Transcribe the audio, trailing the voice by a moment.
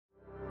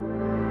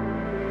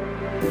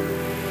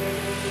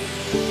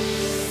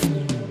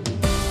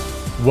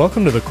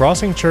Welcome to the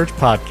Crossing Church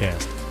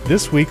podcast.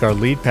 This week, our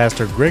lead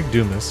pastor, Greg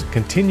Dumas,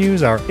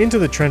 continues our Into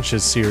the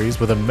Trenches series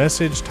with a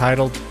message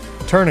titled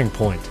Turning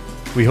Point.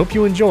 We hope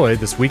you enjoy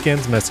this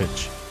weekend's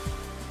message.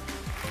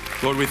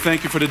 Lord, we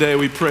thank you for today.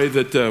 We pray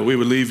that we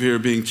would leave here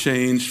being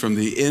changed from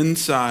the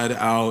inside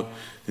out.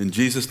 In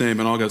Jesus'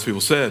 name, and all God's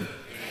people said,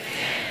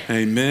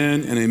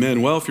 amen and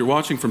amen. Well, if you're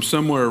watching from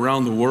somewhere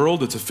around the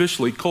world, it's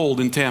officially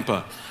cold in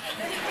Tampa.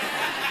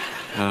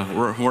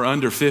 We're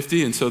under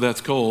 50, and so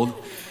that's cold.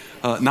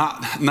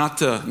 Not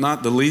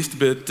the least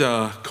bit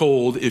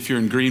cold if you're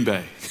in Green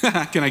Bay.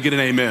 Can I get an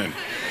amen?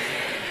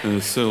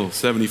 It's still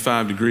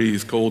 75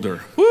 degrees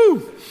colder.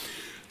 Woo!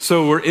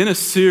 So we're in a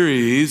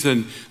series,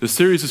 and the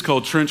series is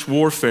called Trench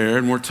Warfare,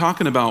 and we're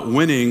talking about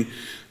winning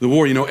the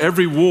war. You know,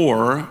 every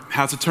war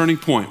has a turning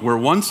point where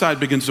one side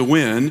begins to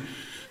win,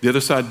 the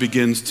other side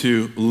begins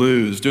to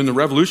lose. During the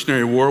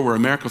Revolutionary War, where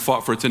America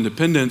fought for its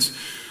independence,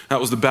 that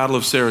was the Battle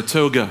of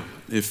Saratoga,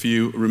 if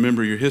you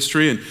remember your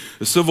history. And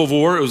the Civil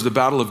War, it was the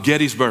Battle of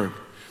Gettysburg.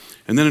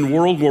 And then in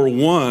World War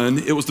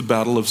I, it was the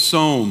Battle of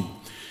Somme.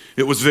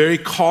 It was very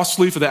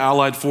costly for the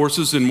Allied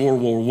forces in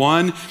World War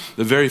I.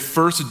 The very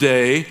first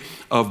day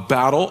of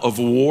battle, of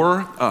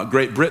war,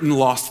 Great Britain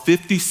lost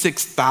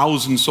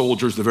 56,000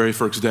 soldiers the very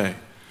first day.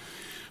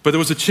 But there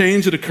was a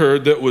change that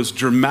occurred that was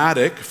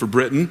dramatic for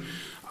Britain.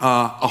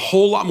 A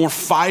whole lot more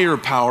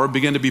firepower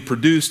began to be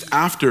produced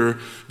after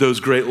those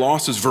great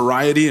losses,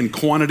 variety and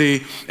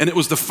quantity. And it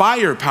was the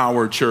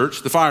firepower,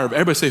 church,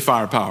 everybody say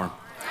firepower.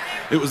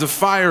 It was the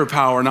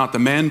firepower, not the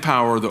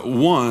manpower, that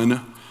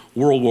won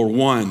World War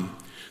I.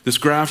 This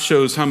graph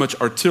shows how much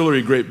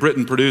artillery Great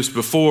Britain produced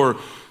before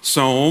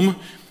Somme.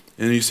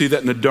 And you see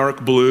that in the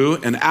dark blue,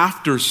 and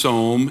after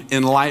Somme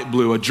in light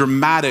blue, a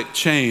dramatic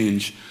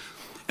change.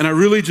 And I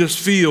really just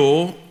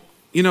feel,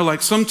 you know,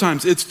 like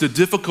sometimes it's the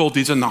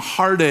difficulties and the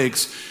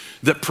heartaches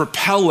that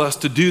propel us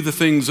to do the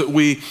things that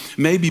we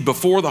maybe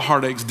before the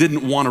heartaches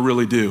didn't want to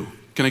really do.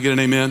 Can I get an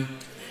amen?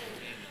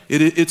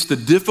 It's the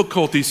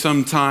difficulty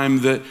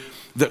sometimes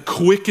that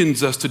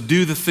quickens us to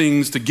do the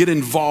things, to get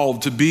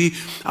involved, to be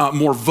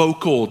more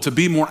vocal, to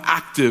be more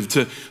active,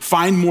 to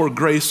find more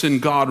grace in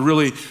God,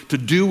 really to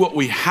do what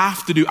we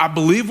have to do. I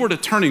believe we're at a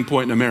turning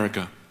point in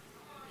America.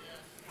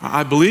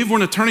 I believe we're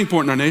in a turning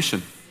point in our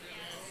nation.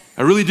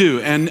 I really do.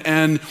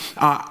 And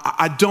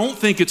I don't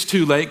think it's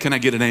too late. Can I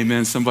get an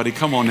amen? Somebody,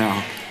 come on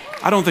now.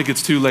 I don't think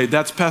it's too late.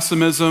 That's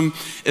pessimism.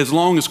 As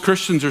long as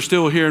Christians are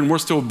still here and we're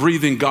still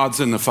breathing, God's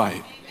in the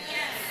fight.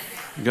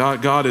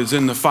 God is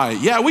in the fight.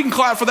 Yeah, we can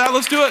clap for that.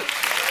 Let's do it.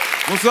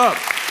 What's up?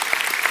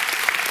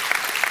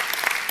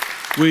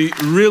 We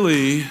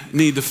really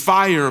need the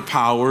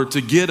firepower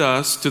to get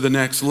us to the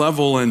next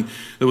level. And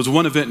there was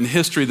one event in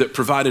history that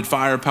provided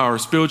firepower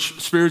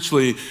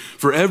spiritually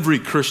for every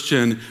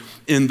Christian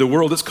in the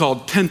world. It's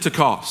called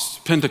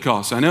Pentecost.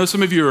 Pentecost. I know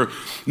some of you are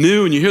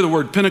new and you hear the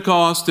word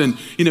Pentecost and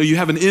you know you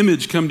have an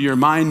image come to your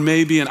mind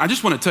maybe. And I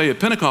just want to tell you,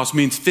 Pentecost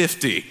means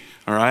 50.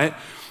 All right.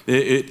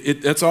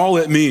 That's all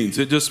it means.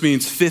 It just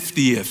means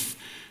 50th.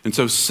 And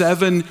so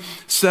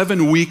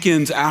seven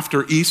weekends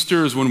after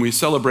Easter is when we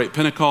celebrate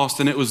Pentecost,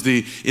 and it was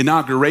the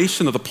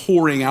inauguration of the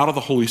pouring out of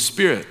the Holy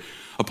Spirit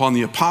upon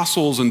the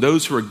apostles and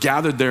those who were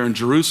gathered there in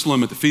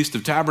Jerusalem at the Feast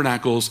of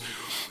Tabernacles,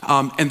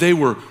 and they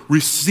were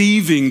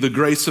receiving the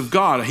grace of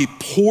God. He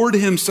poured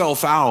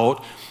himself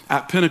out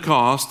at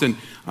Pentecost, and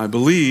I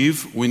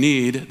believe we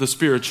need the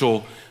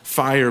spiritual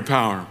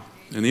firepower.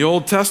 In the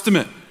Old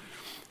Testament,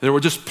 there were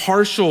just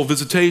partial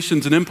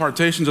visitations and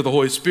impartations of the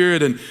Holy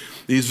Spirit, and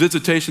these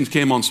visitations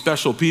came on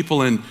special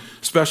people and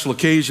special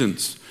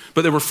occasions.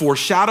 But there were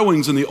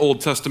foreshadowings in the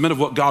Old Testament of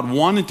what God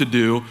wanted to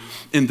do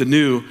in the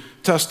New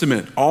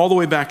Testament. All the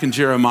way back in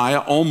Jeremiah,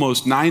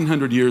 almost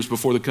 900 years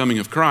before the coming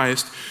of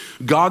Christ,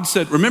 God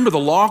said, remember the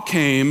law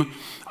came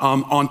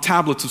on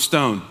tablets of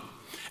stone.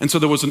 And so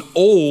there was an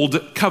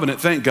old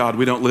covenant. Thank God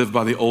we don't live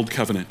by the old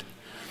covenant.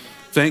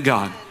 Thank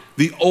God.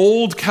 The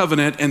old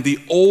covenant and the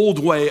old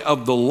way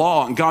of the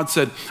law. And God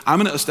said, I'm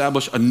going to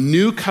establish a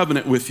new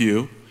covenant with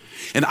you,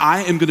 and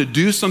I am going to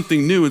do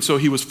something new. And so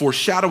he was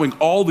foreshadowing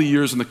all the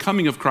years in the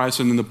coming of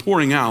Christ and then the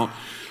pouring out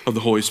of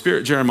the Holy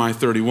Spirit. Jeremiah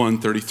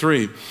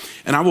 31:33.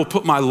 And I will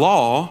put my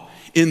law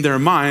in their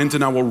minds,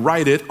 and I will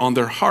write it on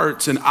their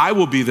hearts, and I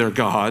will be their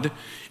God,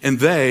 and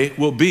they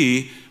will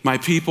be my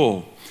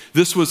people.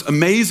 This was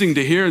amazing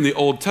to hear in the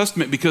Old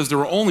Testament because there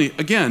were only,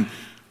 again,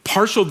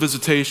 partial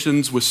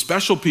visitations with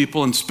special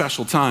people and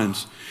special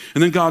times.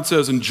 And then God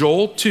says in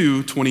Joel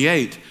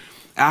 2:28,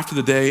 after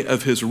the day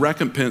of his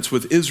recompense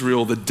with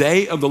Israel, the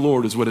day of the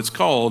Lord is what it's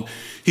called.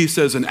 He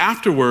says, and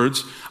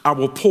afterwards, I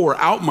will pour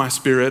out my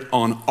spirit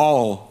on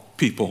all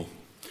people.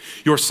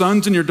 Your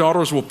sons and your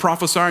daughters will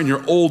prophesy, and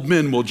your old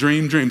men will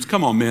dream dreams.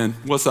 Come on, men.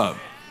 What's up?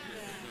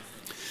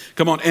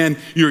 Come on. And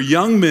your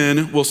young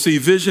men will see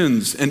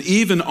visions. And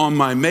even on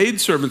my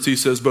maidservants, he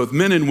says, both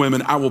men and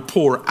women, I will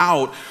pour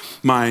out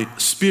my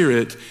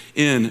spirit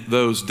in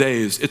those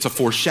days. It's a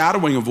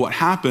foreshadowing of what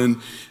happened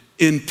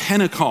in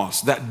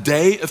Pentecost, that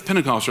day of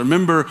Pentecost.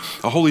 Remember,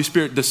 the Holy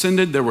Spirit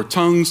descended. There were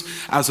tongues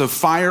as of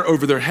fire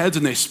over their heads,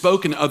 and they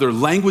spoke in other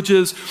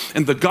languages.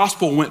 And the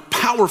gospel went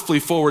powerfully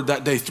forward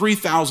that day.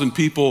 3,000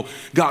 people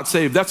got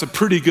saved. That's a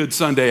pretty good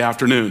Sunday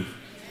afternoon.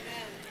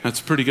 That's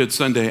a pretty good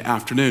Sunday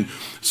afternoon.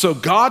 So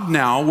God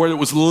now, where it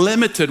was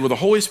limited, where the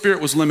Holy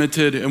Spirit was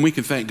limited, and we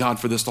can thank God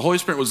for this, the Holy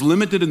Spirit was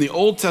limited in the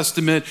Old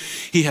Testament.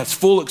 He has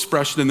full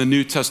expression in the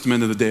New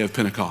Testament of the day of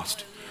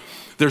Pentecost.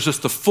 There's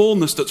just the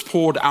fullness that's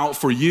poured out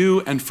for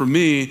you and for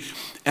me.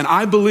 And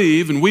I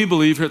believe, and we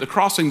believe here at the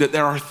Crossing, that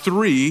there are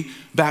three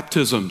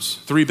baptisms,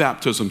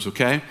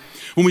 okay?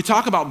 When we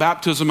talk about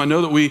baptism, I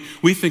know that we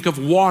think of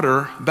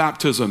water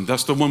baptism.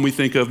 That's the one we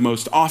think of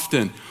most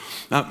often.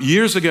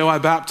 Years ago, I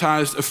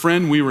baptized a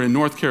friend. We were in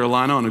North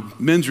Carolina on a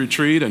men's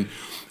retreat, and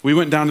we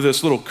went down to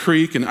this little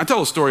creek, and I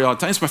tell a story all the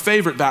time. It's my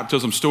favorite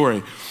baptism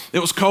story. It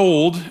was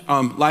cold,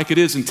 like it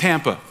is in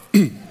Tampa.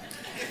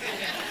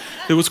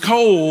 It was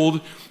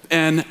cold,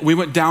 and we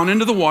went down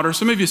into the water.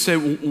 Some of you say,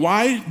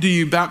 why do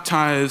you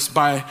baptize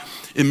by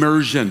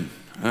immersion?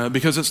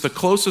 Because it's the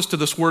closest to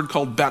this word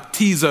called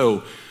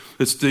baptizo.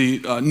 It's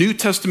the New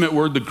Testament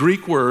word, the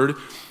Greek word,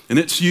 and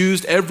it's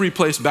used every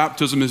place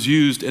baptism is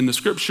used in the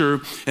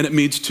scripture, and it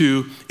means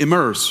to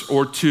immerse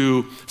or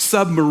to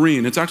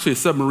submarine. It's actually a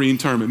submarine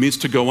term. It means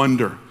to go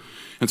under.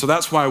 And so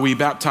that's why we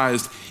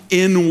baptized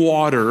in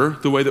water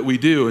the way that we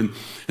do.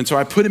 And so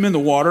I put him in the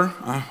water.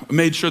 I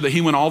made sure that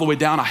he went all the way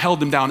down. I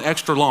held him down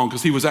extra long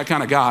because he was that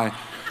kind of guy.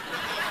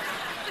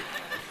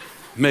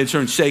 Made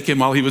sure and shake him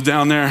while he was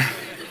down there.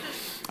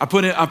 I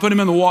put him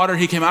in the water.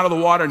 He came out of the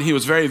water and he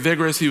was very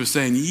vigorous. He was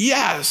saying,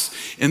 yes.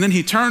 And then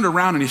he turned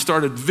around and he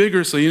started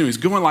vigorously, he's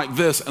going like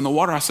this in the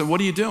water. I said, what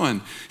are you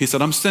doing? He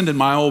said, I'm sending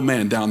my old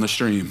man down the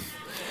stream.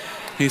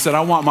 He said,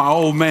 I want my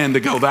old man to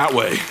go that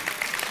way.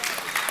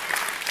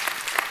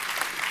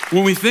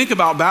 When we think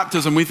about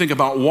baptism, we think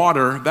about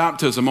water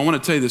baptism. I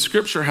want to tell you the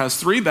scripture has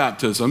three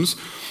baptisms.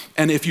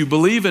 And if you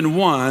believe in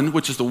one,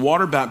 which is the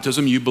water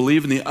baptism, you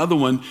believe in the other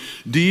one,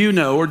 do you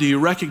know or do you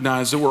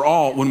recognize that we're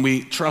all, when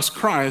we trust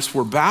Christ,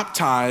 we're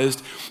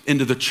baptized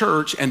into the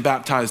church and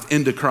baptized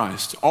into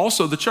Christ,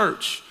 also the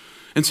church.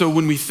 And so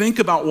when we think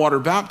about water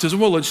baptism,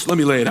 well, let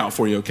me lay it out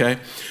for you, okay?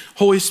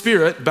 Holy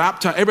Spirit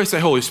baptize, everybody say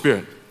Holy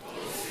Spirit.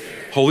 Holy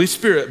Spirit. Holy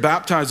Spirit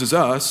baptizes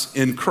us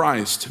in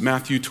Christ,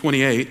 Matthew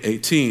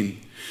 28:18.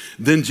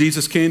 Then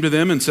Jesus came to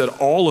them and said,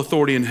 all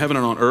authority in heaven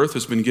and on earth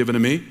has been given to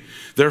me.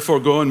 Therefore,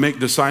 go and make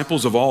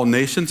disciples of all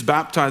nations,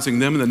 baptizing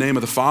them in the name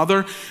of the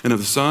Father and of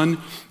the Son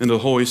and of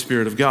the Holy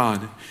Spirit of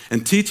God,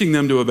 and teaching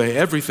them to obey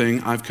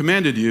everything I've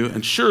commanded you.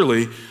 And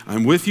surely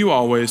I'm with you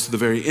always to the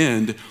very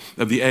end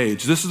of the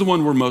age. This is the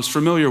one we're most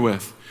familiar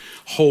with.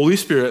 Holy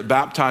Spirit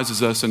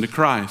baptizes us into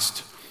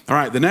Christ. All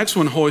right, the next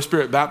one, Holy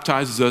Spirit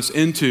baptizes us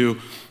into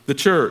the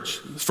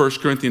church.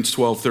 1 Corinthians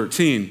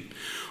 12:13.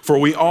 For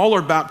we all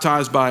are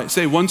baptized by,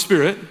 say, one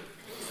Spirit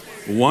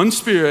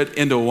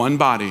into one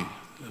body.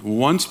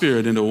 One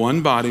Spirit into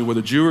one body,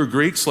 whether Jew or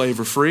Greek, slave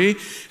or free,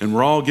 and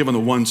we're all given the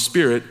one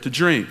Spirit to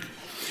drink.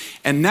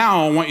 And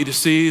now I want you to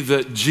see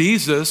that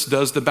Jesus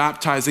does the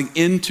baptizing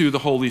into the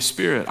Holy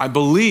Spirit. I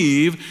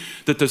believe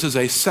that this is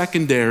a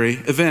secondary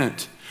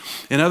event.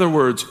 In other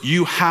words,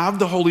 you have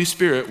the Holy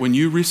Spirit when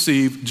you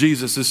receive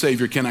Jesus as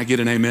Savior. Can I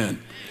get an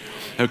amen?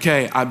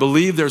 Okay, I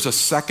believe there's a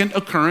second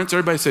occurrence.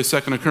 Everybody say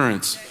second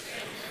occurrence.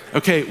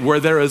 Okay, where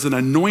there is an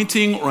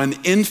anointing or an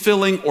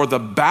infilling or the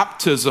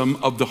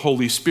baptism of the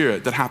Holy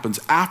Spirit that happens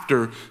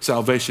after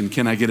salvation.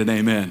 Can I get an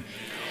amen?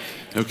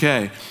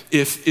 Okay,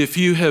 if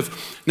you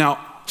have, now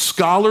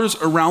scholars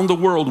around the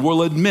world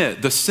will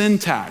admit the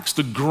syntax,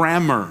 the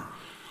grammar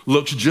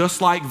looks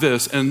just like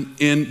this in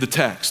the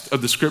text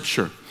of the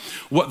scripture.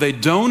 What they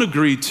don't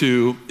agree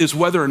to is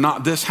whether or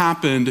not this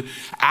happened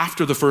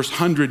after the first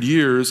 100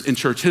 years in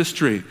church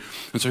history.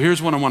 And so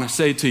here's what I want to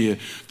say to you.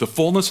 The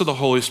fullness of the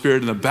Holy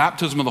Spirit and the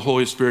baptism of the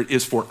Holy Spirit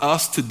is for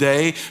us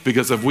today,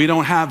 because if we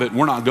don't have it,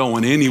 we're not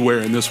going anywhere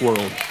in this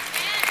world.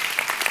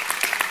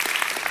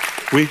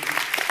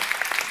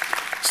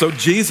 So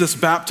Jesus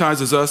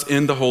baptizes us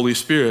in the Holy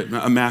Spirit,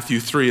 Matthew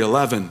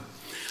 3:11.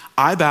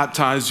 I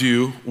baptize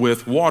you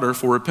with water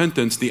for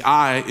repentance. The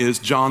I is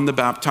John the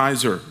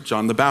Baptizer,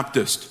 John the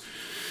Baptist.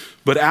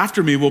 But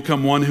after me will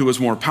come one who is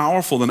more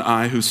powerful than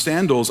I, whose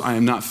sandals I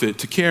am not fit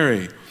to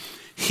carry.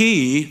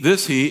 He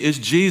is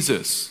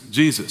Jesus.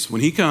 Jesus,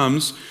 when he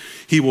comes,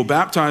 he will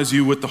baptize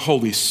you with the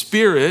Holy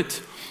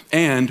Spirit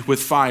and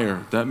with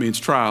fire. That means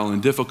trial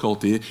and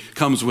difficulty. It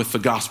comes with the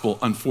gospel,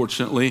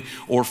 unfortunately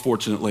or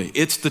fortunately.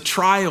 It's the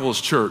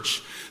trials,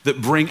 church,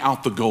 that bring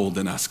out the gold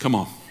in us. Come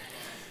on.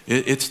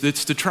 It's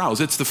the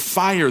trials. It's the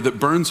fire that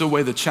burns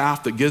away the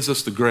chaff that gives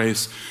us the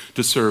grace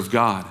to serve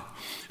God.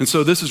 And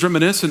so this is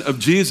reminiscent of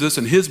Jesus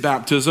and his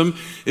baptism.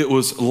 It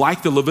was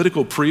like the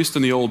Levitical priest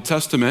in the Old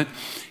Testament.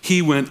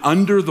 He went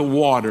under the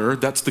water.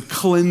 That's the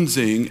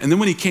cleansing. And then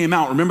when he came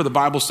out, remember the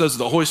Bible says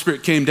the Holy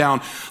Spirit came down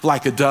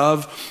like a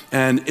dove.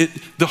 And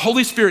the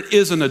Holy Spirit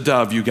isn't a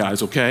dove, you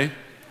guys, okay?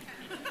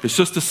 It's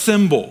just a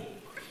symbol.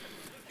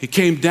 He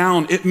came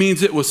down. It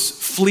means it was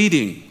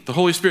fleeting. The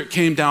Holy Spirit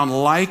came down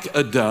like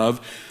a dove,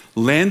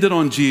 landed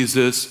on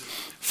Jesus,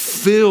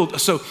 filled.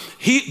 So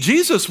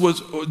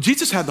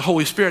Jesus had the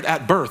Holy Spirit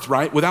at birth,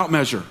 right? Without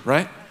measure,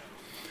 right?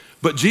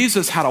 But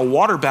Jesus had a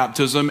water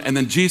baptism, and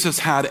then Jesus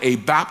had a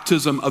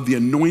baptism of the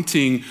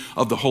anointing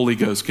of the Holy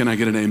Ghost. Can I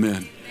get an amen?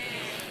 Amen.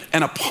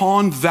 And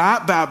upon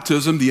that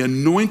baptism, the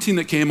anointing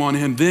that came on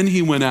him, then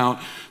he went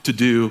out to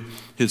do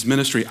his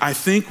ministry. I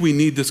think we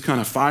need this kind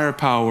of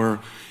firepower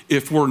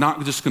if we're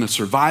not just going to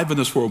survive in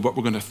this world, but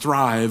we're going to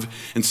thrive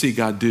and see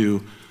God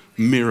do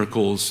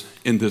miracles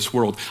in this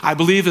world. I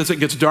believe as it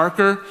gets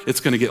darker, it's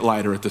going to get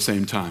lighter at the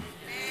same time.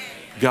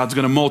 God's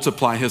going to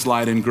multiply his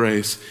light and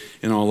grace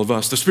in all of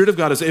us. The Spirit of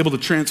God is able to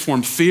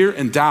transform fear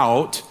and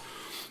doubt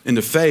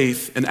into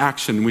faith and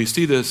action. We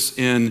see this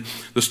in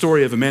the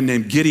story of a man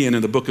named Gideon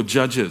in the book of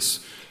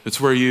Judges. It's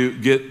where you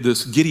get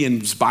this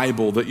Gideon's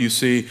Bible that you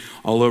see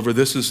all over.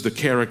 This is the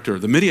character.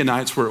 The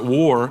Midianites were at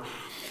war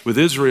with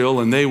Israel,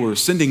 and they were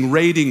sending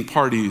raiding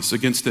parties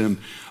against them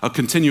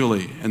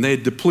continually. And they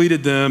had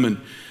depleted them, and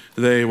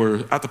they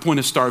were at the point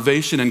of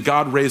starvation, and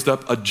God raised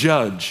up a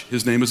judge.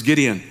 His name was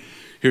Gideon.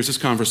 Here's his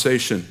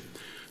conversation.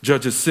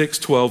 Judges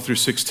 6:12 through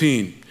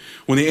 16.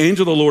 When the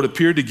angel of the Lord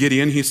appeared to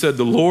Gideon, he said,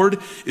 "The Lord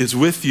is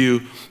with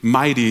you,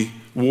 mighty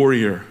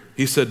warrior."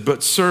 He said,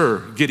 "But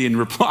sir," Gideon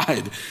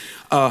replied,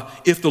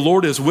 "if the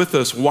Lord is with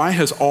us, why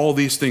has all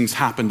these things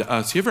happened to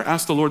us?" You ever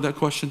asked the Lord that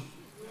question?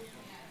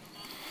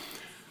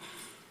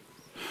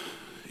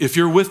 If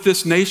you're with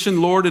this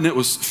nation, Lord, and it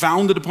was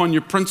founded upon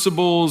your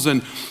principles,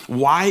 and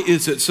why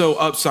is it so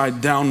upside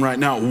down right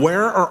now?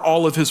 Where are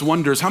all of his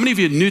wonders? How many of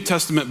you New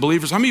Testament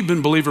believers, how many of you been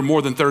a believer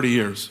more than 30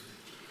 years?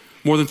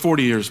 More than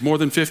 40 years? More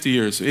than 50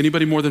 years?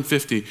 Anybody more than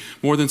 50?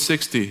 More than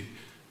 60?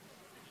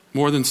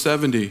 More than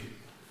 70?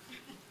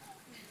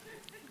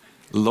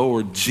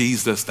 Lord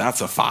Jesus,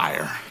 that's a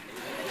fire.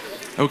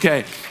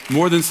 Okay,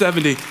 more than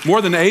 70,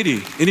 more than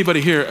 80. Anybody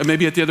here,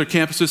 maybe at the other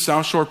campuses,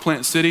 South Shore,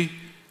 Plant City?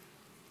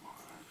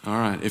 All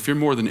right, if you're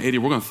more than 80,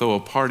 we're going to throw a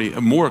party.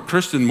 More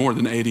Christian, more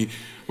than 80,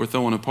 we're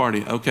throwing a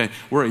party. Okay,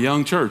 we're a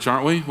young church,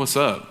 aren't we? What's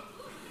up?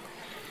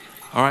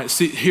 All right,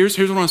 see, here's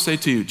what I want to say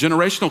to you.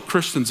 Generational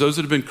Christians, those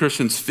that have been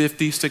Christians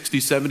 50,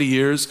 60, 70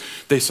 years,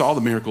 they saw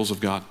the miracles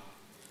of God.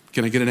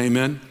 Can I get an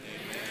amen?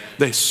 Amen.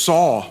 They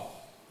saw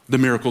the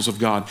miracles of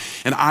God.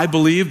 And I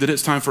believe that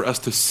it's time for us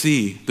to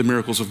see the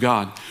miracles of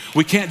God.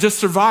 We can't just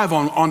survive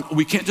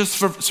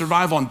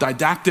on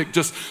didactic,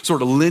 just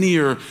sort of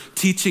linear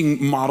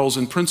teaching models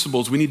and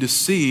principles. We need to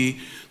see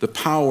the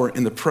power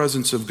and the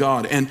presence of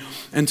God.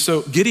 And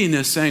so Gideon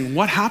is saying,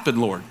 what happened,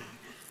 Lord?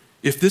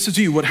 If this is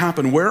you, what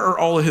happened? Where are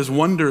all of his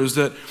wonders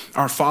that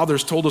our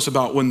fathers told us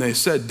about when they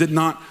said, did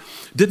not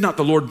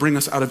the Lord bring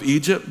us out of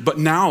Egypt? But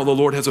now the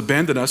Lord has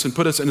abandoned us and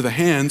put us into the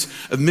hands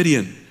of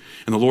Midian.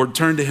 And the Lord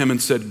turned to him and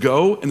said,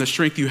 "Go in the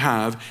strength you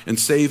have and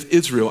save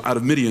Israel out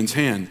of Midian's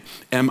hand.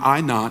 Am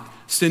I not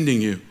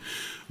sending you?"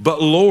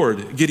 "But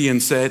Lord," Gideon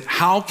said,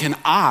 "how can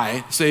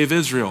I save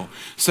Israel?"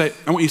 I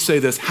want you to say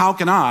this, "How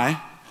can I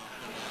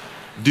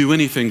do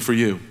anything for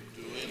you?"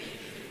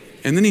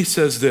 And then he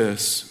says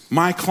this,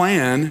 "My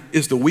clan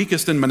is the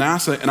weakest in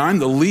Manasseh, and I'm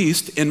the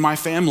least in my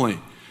family.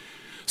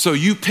 So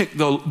you pick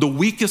the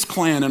weakest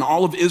clan in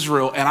all of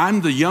Israel, and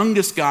I'm the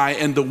youngest guy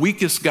and the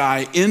weakest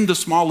guy in the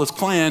smallest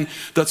clan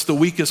that's the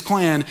weakest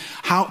clan.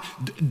 How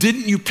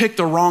didn't you pick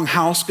the wrong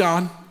house,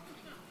 God?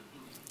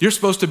 You're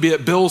supposed to be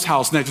at Bill's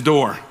house next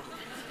door.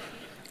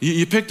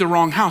 You picked the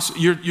wrong house.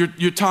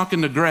 You're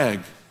talking to Greg.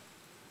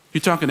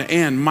 You're talking to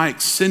Ann, Mike,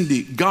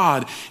 Cindy,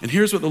 God." And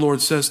here's what the Lord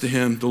says to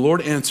him. The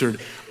Lord answered,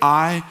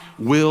 "I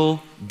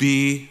will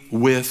be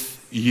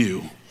with you."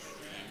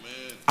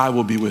 Amen. I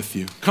will be with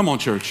you. Come on,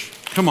 church.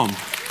 Come on.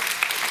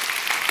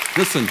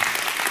 Listen,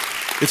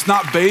 it's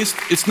not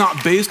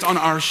based on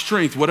our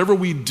strength. Whatever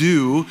we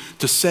do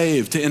to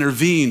save, to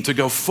intervene, to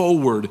go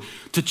forward,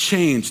 to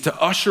change, to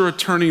usher a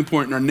turning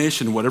point in our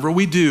nation, whatever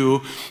we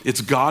do,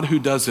 it's God who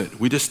does it.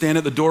 We just stand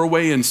at the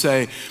doorway and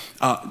say,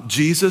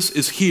 Jesus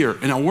is here.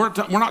 And we're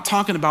not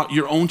talking about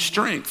your own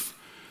strength.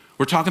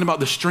 We're talking about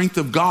the strength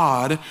of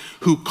God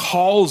who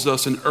calls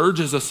us and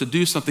urges us to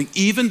do something,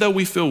 even though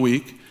we feel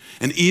weak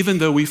and even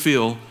though we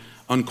feel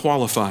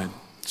unqualified.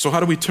 So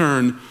how do we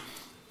turn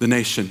the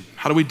nation?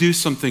 How do we do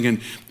something and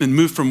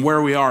move from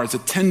where we are as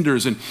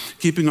attenders and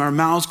keeping our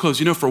mouths closed?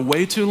 You know, for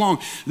way too long,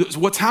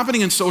 what's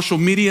happening in social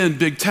media and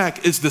big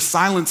tech is the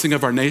silencing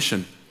of our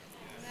nation.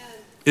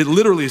 It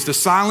literally is the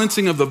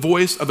silencing of the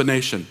voice of a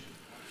nation.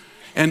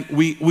 And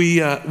we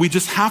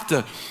just have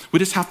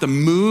to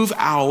move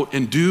out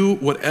and do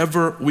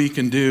whatever we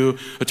can do.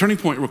 A turning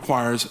point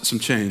requires some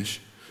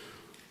change.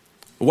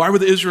 Why were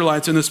the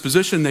Israelites in this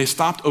position? They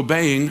stopped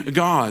obeying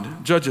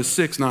God. Judges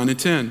 6, 9, and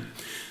 10.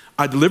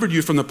 "I delivered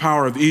you from the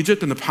power of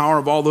Egypt and the power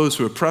of all those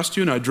who oppressed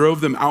you, and I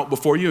drove them out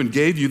before you and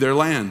gave you their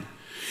land.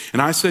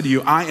 And I said to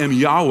you, I am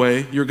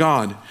Yahweh, your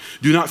God.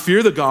 Do not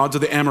fear the gods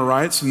of the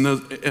Amorites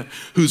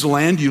whose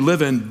land you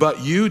live in,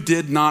 but you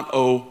did not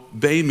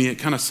obey me." It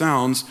kind of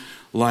sounds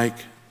like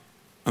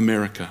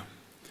America.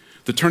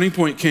 The turning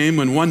point came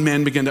when one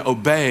man began to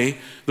obey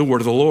the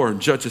word of the Lord.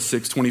 Judges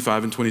 6,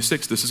 25 and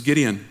 26. This is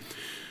Gideon.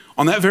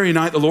 On that very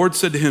night, the Lord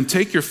said to him,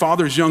 take your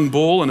father's young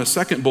bull and a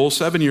second bull,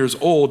 7 years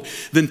old,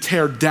 then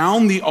tear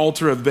down the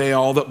altar of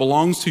Baal that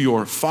belongs to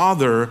your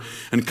father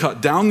and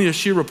cut down the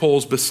Asherah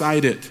poles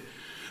beside it.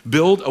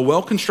 Build a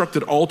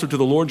well-constructed altar to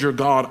the Lord your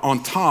God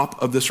on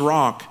top of this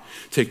rock.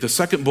 Take the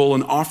second bull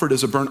and offer it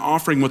as a burnt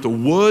offering with the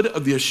wood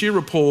of the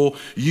Asherah pole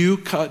you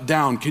cut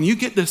down. Can you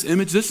get this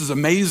image? This is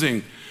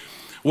amazing.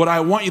 What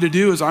I want you to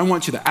do is I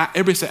want you to,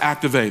 everybody say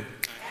activate.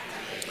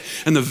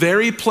 And the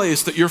very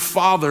place that your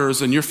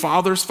fathers and your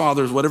fathers'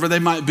 fathers, whatever they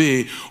might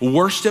be,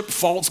 worship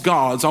false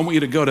gods, I want you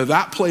to go to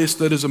that place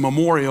that is a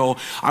memorial.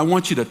 I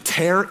want you to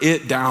tear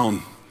it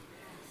down.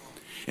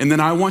 And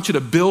then I want you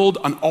to build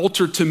an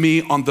altar to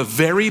me on the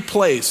very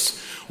place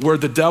where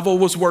the devil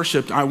was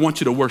worshiped. I want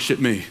you to worship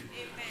me.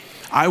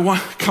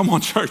 Come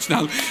on, church,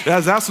 now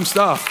that's some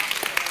stuff.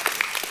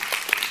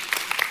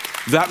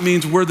 That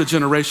means we're the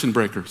generation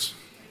breakers.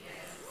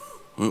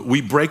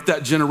 We break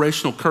that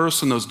generational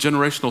curse and those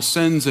generational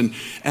sins. And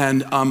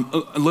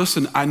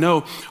listen, I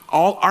know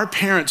all our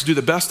parents do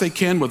the best they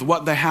can with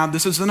what they have.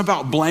 This isn't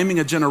about blaming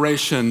a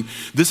generation.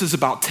 This is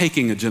about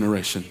taking a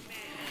generation.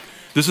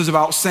 This is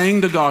about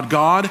saying to God,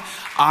 God,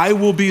 I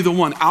will be the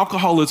one.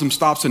 Alcoholism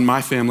stops in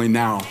my family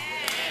now.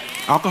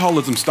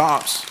 Alcoholism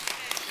stops.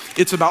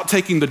 It's about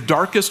taking the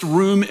darkest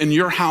room in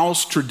your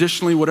house,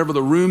 traditionally, whatever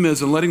the room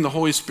is, and letting the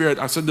Holy Spirit,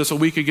 I said this a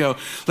week ago,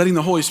 letting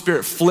the Holy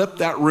Spirit flip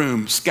that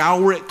room,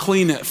 scour it,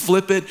 clean it,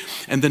 flip it,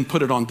 and then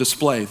put it on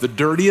display. The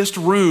dirtiest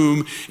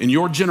room in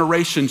your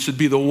generation should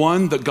be the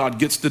one that God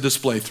gets to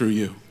display through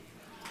you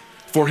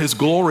for his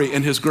glory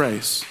and his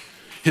grace,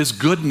 his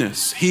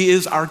goodness. He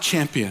is our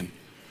champion.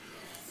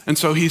 And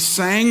so he's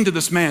saying to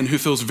this man who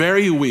feels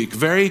very weak,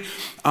 very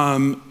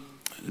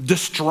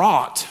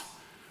distraught.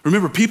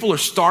 Remember, people are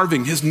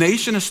starving. His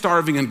nation is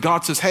starving. And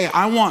God says, hey,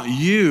 I want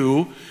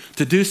you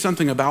to do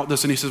something about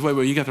this. And he says, wait,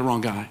 you got the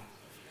wrong guy.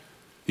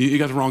 You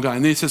got the wrong guy.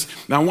 And then he says,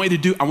 now I want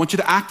you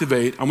to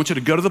activate. I want you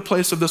to go to the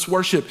place of this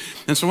worship.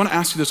 And so I want to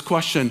ask you this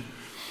question.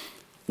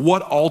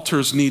 What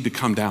altars need to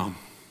come down?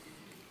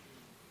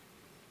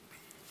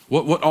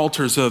 What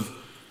altars of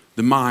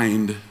the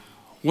mind,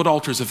 what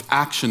altars of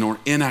action or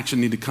inaction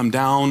need to come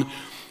down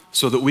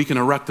so that we can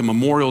erect a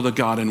memorial to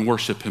God and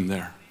worship him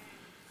there?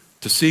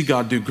 To see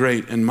God do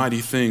great and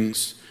mighty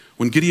things.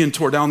 When Gideon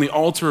tore down the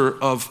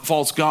altar of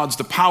false gods,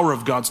 the power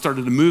of God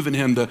started to move in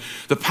him, the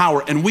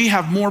power. And we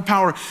have more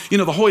power. You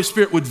know, the Holy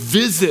Spirit would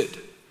visit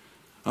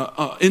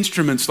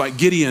instruments like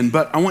Gideon,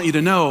 but I want you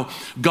to know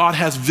God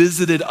has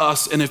visited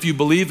us. And if you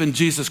believe in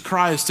Jesus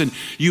Christ and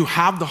you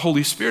have the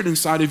Holy Spirit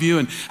inside of you,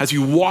 and as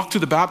you walk through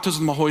the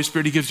baptism of the Holy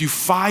Spirit, he gives you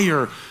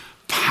fire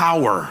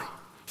power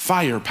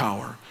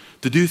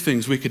to do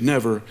things we could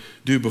never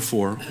do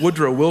before.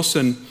 Woodrow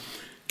Wilson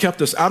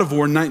kept us out of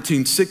war in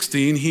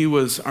 1916. He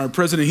was our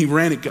president. He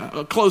ran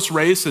a close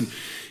race, and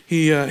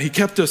he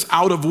kept us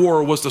out of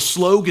war was the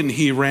slogan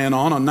he ran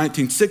on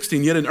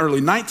 1916. Yet in early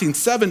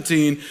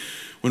 1917,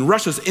 when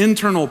Russia's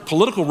internal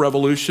political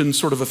revolution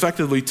sort of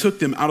effectively took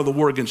them out of the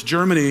war against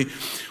Germany,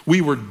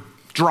 we were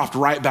dropped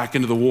right back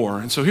into the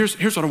war. And so here's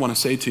what I want to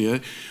say to you.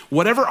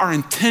 Whatever our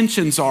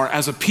intentions are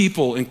as a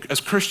people,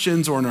 as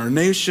Christians or in our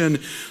nation,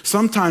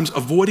 sometimes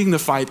avoiding the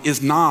fight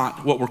is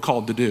not what we're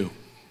called to do.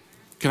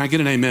 Can I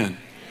get an amen?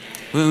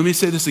 Let me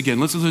say this again.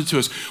 Listen to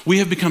us. We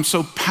have become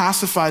so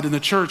pacified in the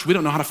church, we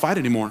don't know how to fight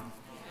anymore.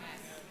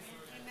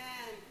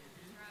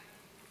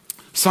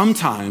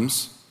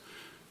 Sometimes,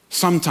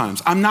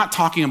 I'm not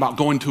talking about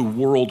going to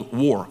world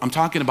war. I'm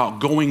talking about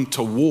going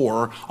to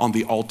war on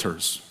the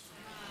altars.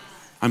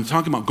 I'm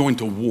talking about going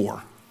to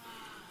war.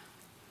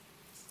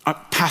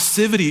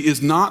 Passivity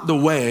is not the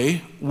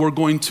way we're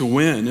going to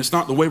win. It's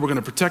not the way we're going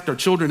to protect our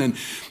children.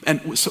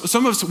 And so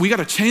some of us, we got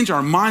to change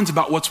our minds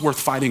about what's worth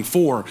fighting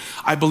for.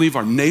 I believe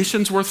our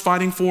nation's worth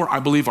fighting for. I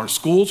believe our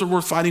schools are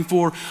worth fighting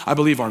for. I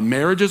believe our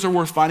marriages are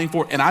worth fighting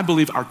for. And I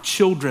believe our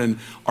children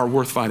are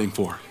worth fighting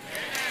for.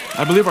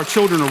 I believe our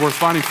children are worth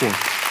fighting for.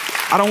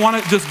 I don't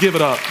want to just give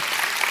it up.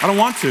 I don't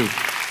want to.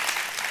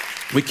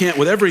 We can't.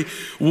 With every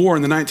war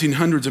in the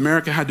 1900s,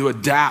 America had to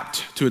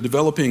adapt to a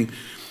developing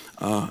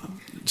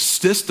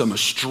system, a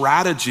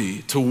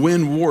strategy to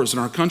win wars in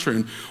our country.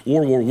 In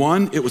World War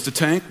I, it was the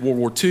tank. World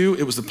War II,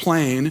 it was the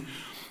plane.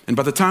 And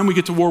by the time we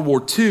get to World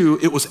War II,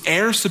 it was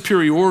air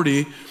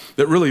superiority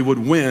that really would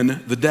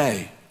win the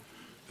day.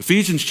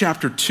 Ephesians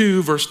chapter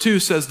 2, verse 2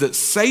 says that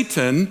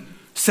Satan,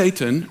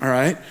 all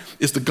right,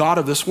 is the god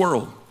of this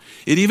world.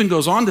 It even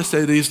goes on to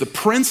say that he's the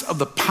prince of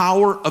the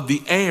power of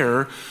the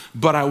air,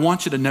 but I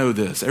want you to know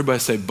this. Everybody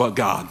say, but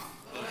God.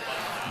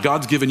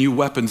 God's given you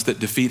weapons that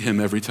defeat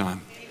him every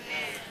time.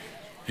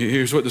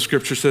 Here's what the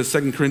scripture says,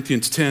 2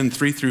 Corinthians 10,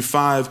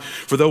 3-5.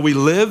 For though we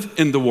live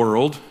in the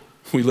world,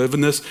 we live in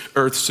this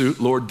earth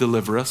suit, Lord,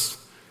 deliver us.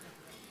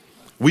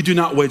 We do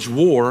not wage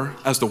war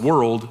as the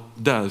world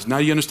does. Now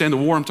you understand the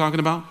war I'm talking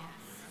about?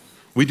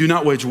 We do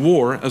not wage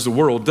war as the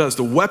world does.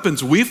 The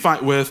weapons we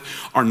fight with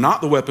are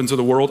not the weapons of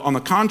the world. On the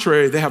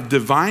contrary, they have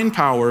divine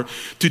power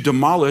to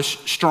demolish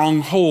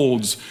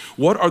strongholds.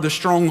 What are the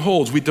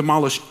strongholds? We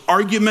demolish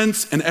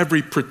arguments and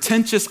every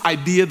pretentious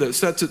idea that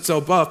sets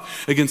itself up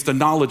against the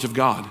knowledge of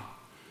God.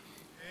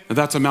 And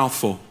that's a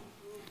mouthful.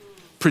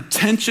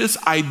 Pretentious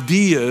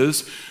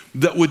ideas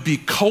that would be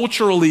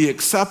culturally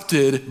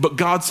accepted, but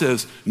God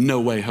says, no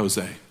way,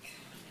 Jose.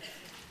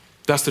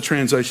 That's the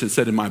translation it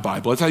said in my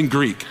Bible. It's in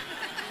Greek.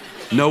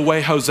 No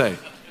way, Jose.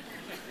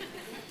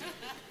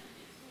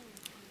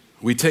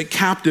 We take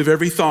captive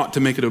every thought to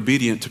make it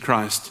obedient to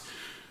Christ.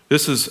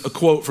 This is a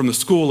quote from the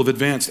School of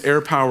Advanced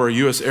Air Power,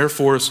 U.S. Air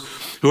Force.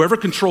 Whoever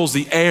controls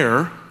the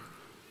air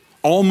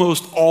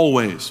almost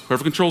always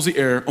controls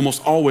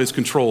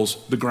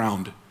the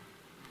ground.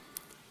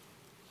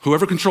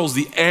 Whoever controls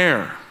the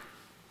air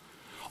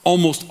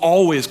almost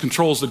always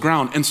controls the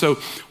ground. And so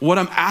what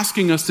I'm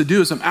asking us to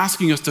do is I'm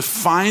asking us to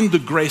find the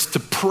grace to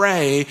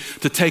pray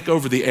to take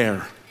over the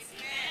air.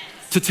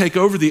 To take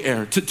over the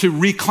air, to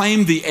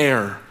reclaim the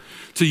air,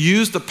 to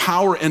use the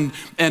power and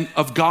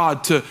of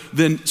God to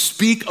then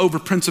speak over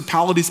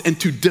principalities and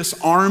to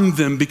disarm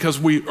them, because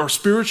we are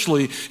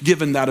spiritually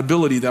given that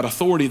ability, that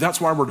authority.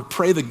 That's why we're to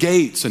pray the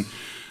gates, and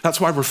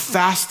that's why we're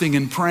fasting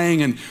and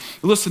praying. And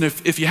listen,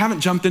 if you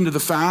haven't jumped into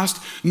the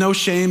fast, no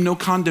shame, no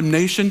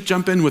condemnation,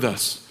 jump in with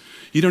us.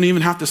 You don't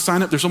even have to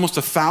sign up. There's almost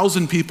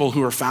 1,000 people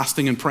who are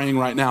fasting and praying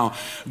right now.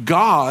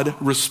 God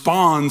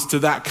responds to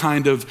that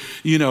kind of,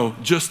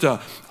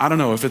 I don't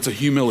know if it's a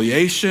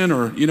humiliation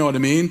or, you know what I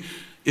mean?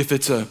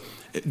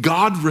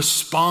 God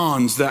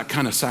responds that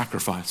kind of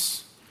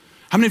sacrifice.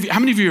 How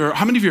many of you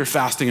are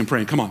fasting and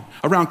praying? Come on,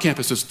 around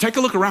campuses. Take a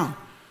look around.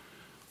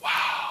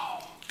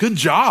 Wow, good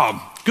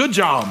job. Good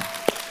job.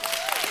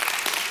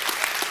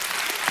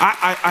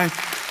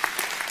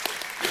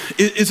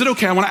 Is it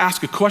okay? I want to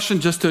ask a question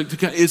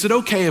is it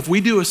okay if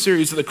we do a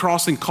series at the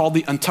Crossing called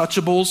The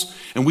Untouchables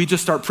and we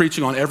just start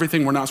preaching on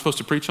everything we're not supposed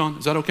to preach on?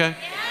 Is that okay?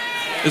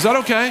 Is that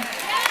okay?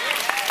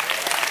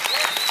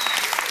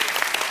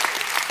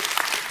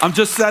 I'm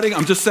just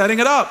setting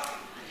it up.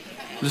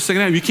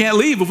 You can't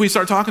leave if we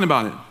start talking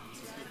about it.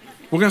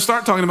 We're going to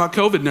start talking about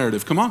COVID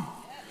narrative. Come on,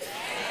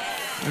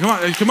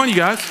 you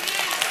guys.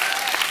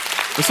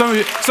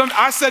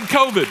 I said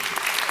COVID.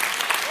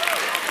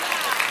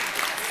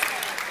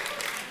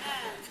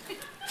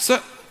 So,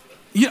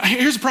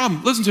 here's the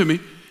problem. Listen to me.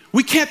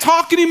 We can't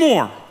talk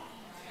anymore.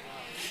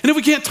 And if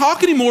we can't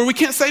talk anymore, we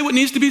can't say what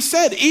needs to be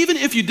said, even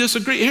if you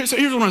disagree. Here's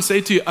what I want to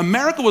say to you.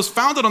 America was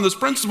founded on this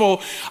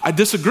principle. I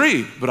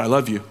disagree, but I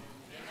love you.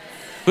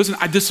 Listen,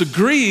 I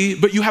disagree,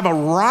 but you have a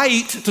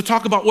right to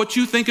talk about what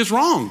you think is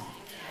wrong.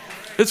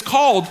 It's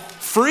called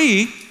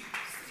free.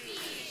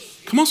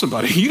 Come on,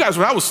 somebody. You guys,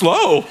 that was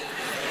slow.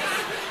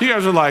 You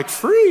guys are like,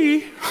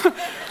 free?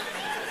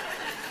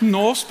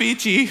 No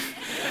speechy.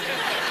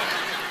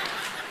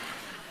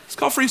 It's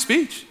called free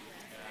speech.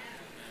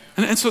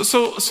 And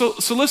so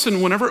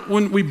listen,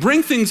 when we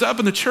bring things up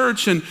in the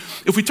church, and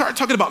if we start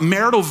talking about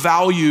marital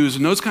values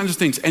and those kinds of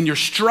things, and you're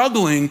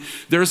struggling,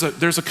 there's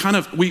a kind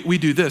of, we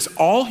do this.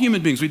 All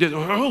human beings, we did,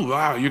 oh,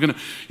 wow, you're going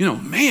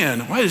to,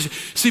 man, why is it?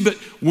 See, but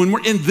when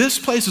we're in this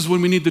place is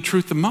when we need the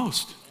truth the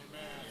most.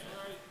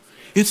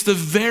 It's the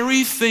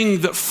very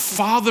thing that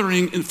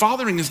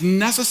fathering is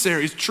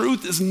necessary.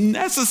 Truth is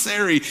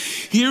necessary.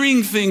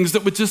 Hearing things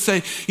that would just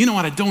say, you know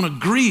what, I don't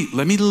agree.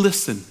 Let me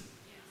listen.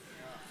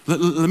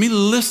 Let me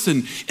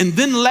listen. And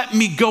then let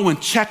me go and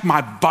check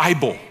my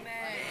Bible.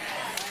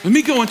 Let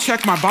me go and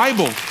check my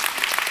Bible.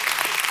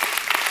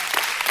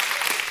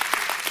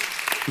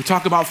 We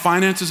talk about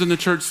finances in the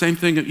church, same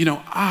thing, but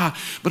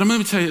I'm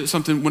going to tell you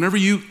something.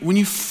 When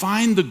you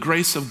find the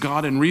grace of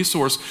God and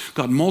resource,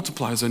 God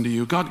multiplies unto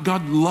you.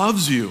 God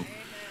loves you.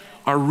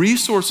 Our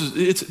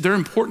resources, they're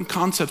important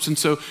concepts. And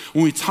so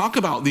when we talk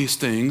about these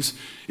things,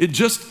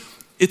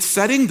 it's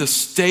setting the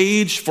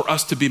stage for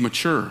us to be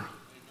mature.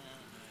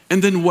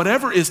 And then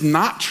whatever is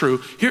not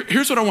true,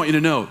 here's what I want you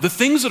to know. The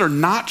things that are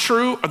not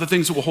true are the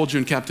things that will hold you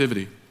in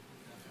captivity.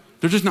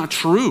 They're just not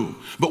true.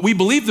 But we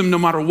believe them no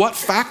matter what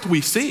fact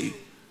we see.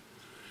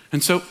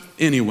 And so,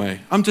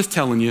 anyway, I'm just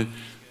telling you,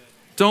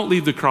 don't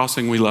leave the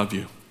Crossing. We love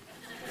you.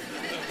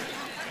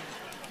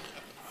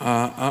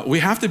 We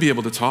have to be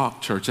able to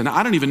talk, church. And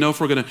I don't even know if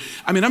we're going to,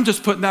 I'm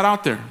just putting that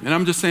out there. And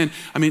I'm just saying,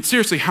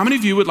 seriously, how many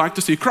of you would like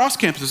to see, across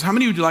campuses, how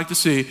many would you like to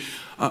see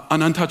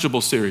an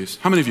Untouchable series?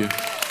 How many of you?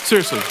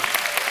 Seriously.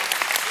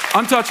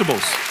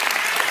 Untouchables.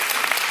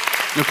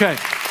 Okay.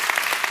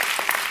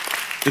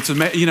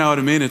 You know what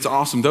I mean? It's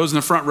awesome. Those in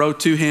the front row,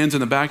 2 hands in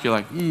the back, you're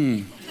like,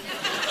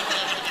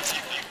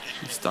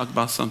 Let's talk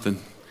about something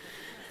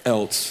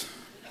else.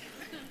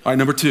 All right,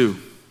 number two.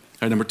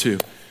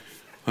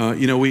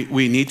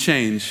 We need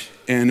change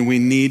and we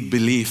need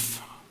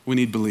belief. We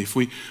need belief.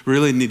 We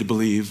really need to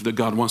believe that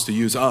God wants to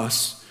use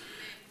us.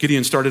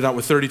 Gideon started out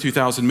with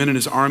 32,000 men in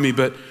his army,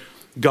 but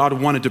God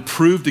wanted to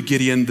prove to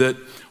Gideon that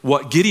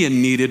what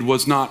Gideon needed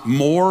was not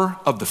more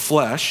of the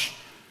flesh.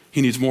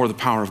 He needs more of the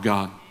power of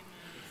God.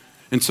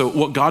 And so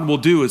what God will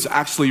do is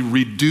actually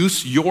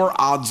reduce your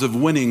odds of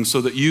winning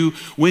so that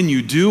when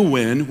we do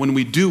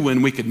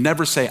win, we could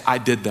never say, I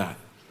did that.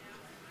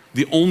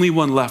 The only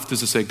one left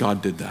is to say,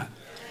 God did that.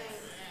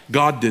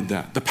 God did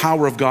that. The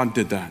power of God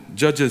did that.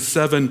 Judges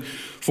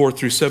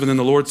 7:4-7. Then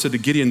the Lord said to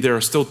Gideon, there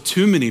are still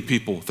too many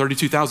people,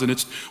 32,000.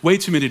 It's way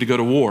too many to go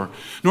to war.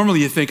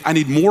 Normally you think, I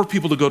need more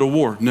people to go to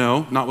war.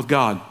 No, not with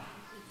God.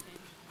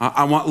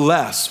 I want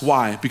less.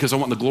 Why? Because I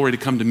want the glory to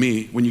come to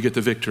me when you get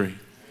the victory.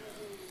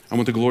 I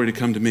want the glory to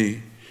come to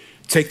me.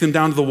 Take them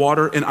down to the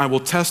water and I will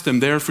test them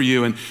there for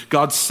you. And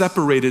God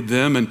separated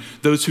them, and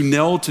those who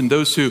knelt and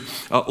those who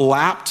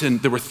lapped,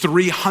 and there were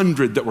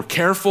 300 that were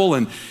careful,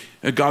 and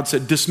God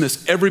said,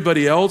 dismiss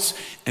everybody else.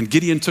 And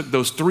Gideon took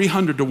those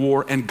 300 to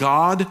war, and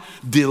God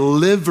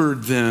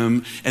delivered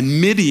them,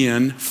 and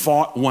Midian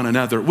fought one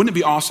another. Wouldn't it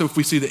be awesome if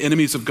we see the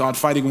enemies of God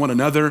fighting one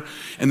another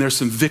and there's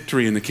some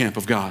victory in the camp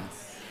of God?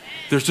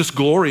 There's just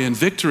glory and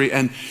victory.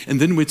 And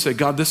then we'd say,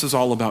 God, this is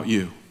all about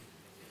you.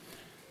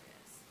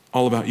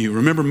 All about you.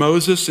 Remember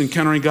Moses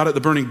encountering God at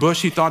the burning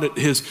bush? He thought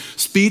his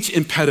speech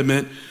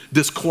impediment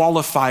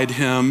disqualified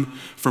him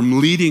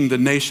from leading the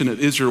nation of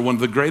Israel, one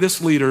of the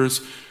greatest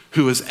leaders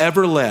who has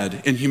ever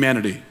led in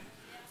humanity.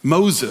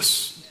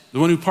 Moses, the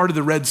one who parted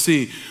the Red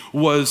Sea,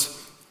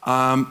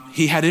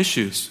 he had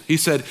issues. He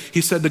said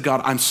to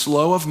God, I'm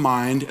slow of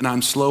mind and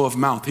I'm slow of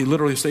mouth. He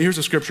literally said, here's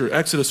a scripture,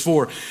 Exodus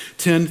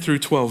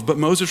 4:10-12. But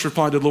Moses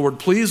replied to the Lord,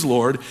 please,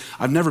 Lord,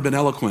 I've never been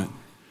eloquent.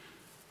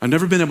 I've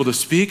never been able to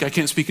speak. I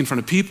can't speak in front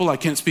of people. I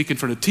can't speak in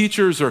front of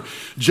teachers or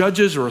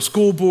judges or a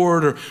school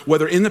board, or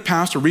whether in the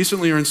past or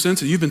recently or in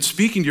since. You've been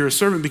speaking to your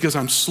servant because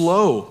I'm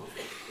slow.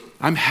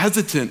 I'm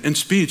hesitant in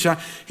speech.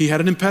 He had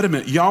an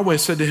impediment. Yahweh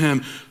said to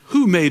him,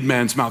 who made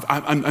man's mouth?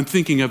 I'm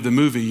thinking of the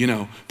movie,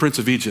 Prince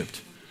of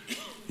Egypt.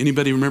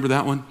 Anybody remember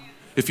that one?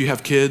 If you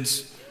have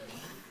kids.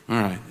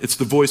 All right. It's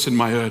the voice in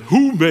my head.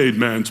 Who made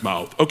man's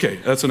mouth? Okay,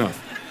 that's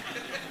enough.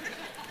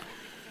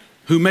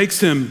 Who makes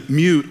him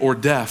mute or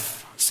deaf,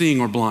 seeing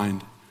or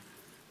blind?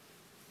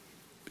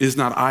 Is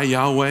not I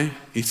Yahweh?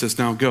 He says,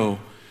 now go,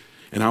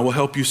 and I will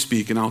help you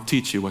speak, and I'll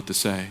teach you what to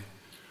say.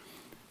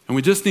 And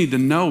we just need to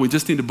know, we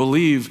just need to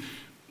believe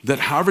that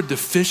however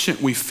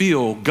deficient we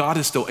feel, God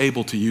is still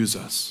able to use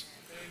us.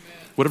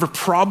 Amen. Whatever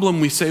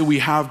problem we say we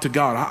have to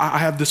God, I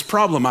have this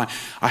problem, I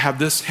have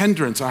this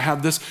hindrance, I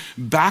have this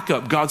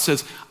backup. God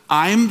says,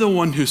 I'm the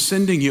one who's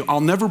sending you.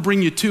 I'll never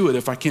bring you to it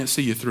if I can't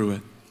see you through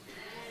it.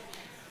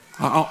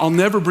 I'll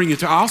never bring you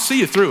to it. I'll see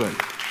you through it.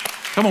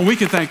 Come on, we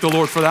can thank the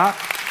Lord for that.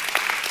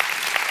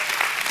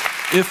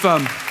 If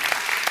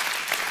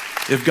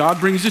God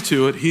brings you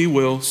to it, he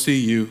will see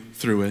you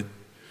through it.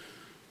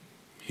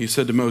 He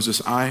said to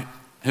Moses, I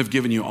have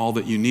given you all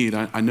that you need.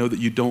 I know that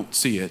you don't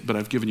see it, but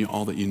I've given you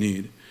all that you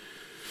need.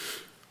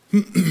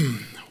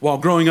 While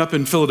growing up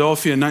in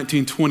Philadelphia in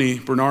 1920,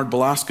 Bernard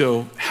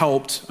Belasco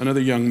helped another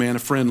young man, a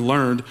friend,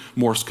 learn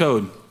Morse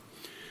code.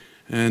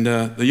 And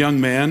the young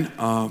man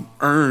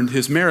earned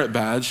his merit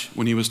badge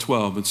when he was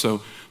 12. And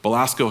so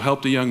Belasco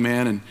helped a young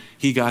man, and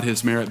he got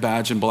his merit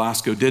badge, and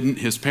Belasco didn't.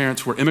 His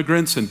parents were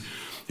immigrants, and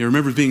he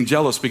remembers being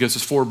jealous because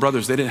his four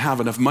brothers, they didn't have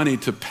enough money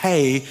to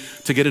pay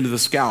to get into the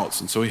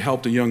Scouts. And so he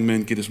helped a young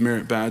man get his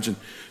merit badge. And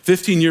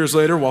 15 years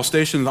later, while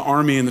stationed in the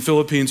Army in the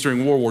Philippines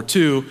during World War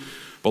II,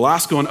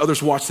 Belasco and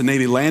others watched the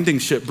Navy landing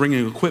ship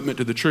bringing equipment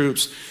to the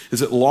troops.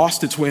 As it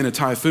lost its way in a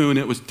typhoon,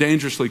 it was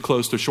dangerously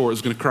close to shore. It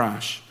was going to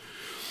crash.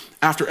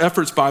 After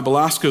efforts by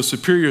Belasco's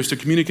superiors to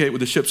communicate with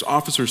the ship's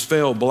officers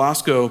failed,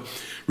 Belasco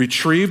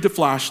retrieved a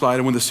flashlight,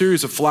 and with a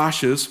series of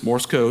flashes,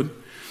 Morse code,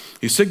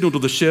 he signaled to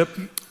the ship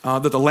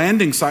that the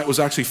landing site was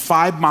actually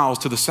 5 miles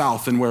to the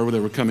south than where they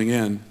were coming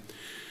in.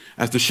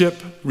 As the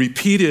ship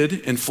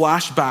repeated and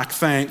flashed back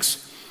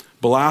thanks,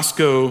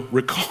 Belasco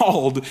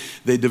recalled,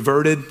 they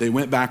diverted, they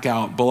went back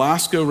out.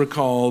 Belasco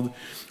recalled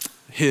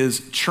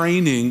his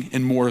training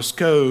in Morse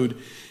code,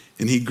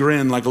 and he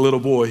grinned like a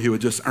little boy who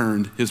had just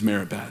earned his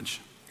merit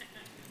badge.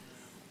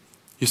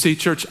 You see,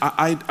 church,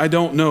 I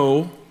don't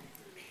know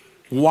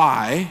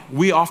why.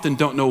 We often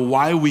don't know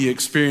why we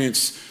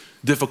experience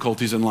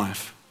difficulties in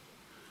life.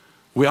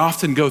 We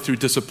often go through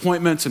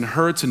disappointments and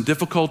hurts and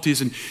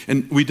difficulties,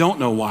 and we don't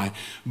know why.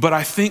 But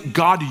I think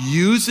God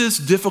uses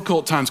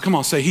difficult times. Come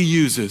on, say, He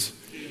uses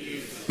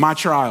my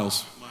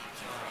trials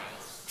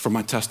for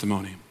my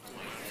testimony.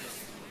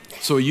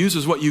 So He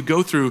uses what you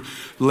go through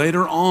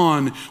later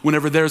on.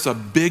 Whenever there's a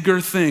bigger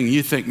thing,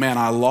 you think, man,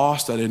 I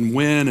lost, I didn't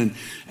win,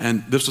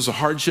 and this was a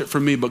hardship for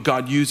me. But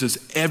God uses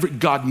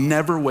God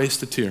never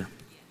wastes a tear.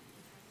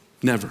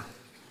 Never.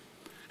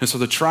 And so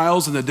the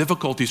trials and the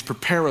difficulties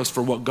prepare us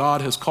for what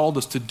God has called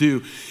us to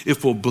do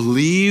if we'll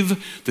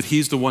believe that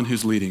He's the one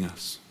who's leading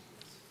us.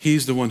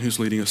 He's the one who's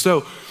leading us.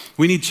 So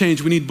we need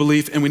change, we need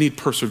belief, and we need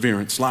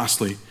perseverance.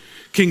 Lastly,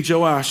 King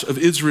Joash of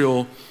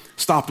Israel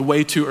stopped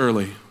way too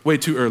early. In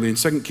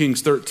 2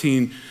 Kings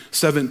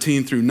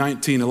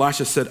 13:17-19,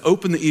 Elisha said,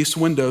 open the east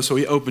window. So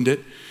he opened it.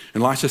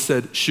 And Elisha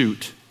said,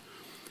 shoot.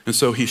 And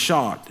so he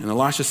shot. And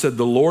Elisha said,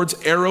 the Lord's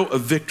arrow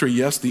of victory,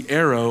 yes, the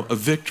arrow of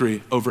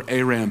victory over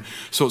Aram.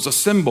 So it's a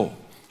symbol.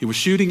 He was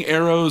shooting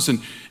arrows,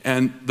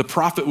 and the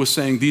prophet was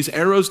saying, these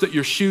arrows that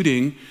you're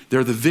shooting,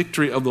 they're the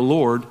victory of the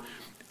Lord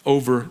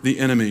over the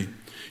enemy.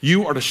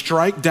 You are to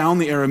strike down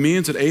the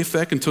Arameans at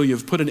Aphek until you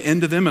have put an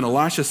end to them. And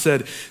Elisha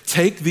said,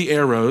 take the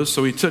arrows.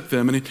 So he took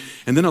them. And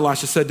then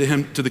Elisha said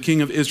to the king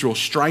of Israel,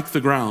 strike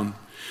the ground.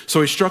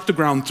 So he struck the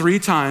ground 3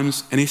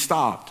 times and he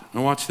stopped.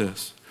 Now watch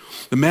this.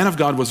 The man of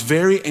God was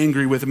very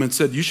angry with him and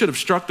said, you should have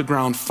struck the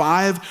ground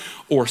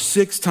 5 or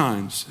 6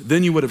 times.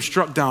 Then you would have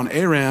struck down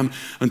Aram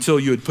until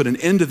you had put an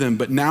end to them.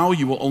 But now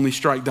you will only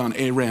strike down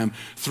Aram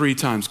 3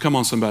 times. Come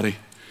on, somebody.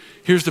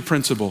 Here's the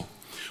principle.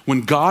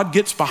 When God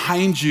gets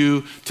behind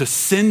you to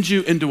send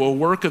you into a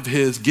work of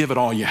his, give it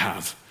all you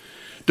have.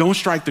 Don't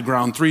strike the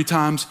ground 3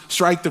 times,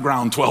 strike the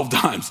ground 12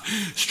 times.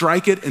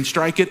 Strike it and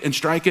strike it and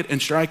strike it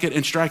and strike it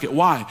and strike it.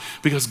 Why?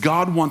 Because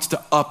God wants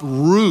to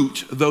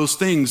uproot those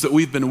things that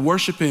we've been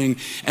worshiping,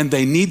 and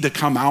they need to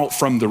come out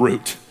from the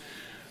root.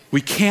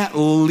 We can't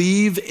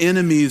leave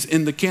enemies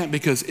in the camp,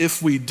 because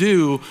if we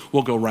do,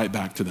 we'll go right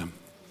back to them.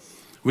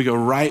 We go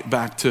right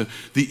back to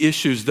the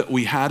issues that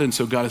we had. And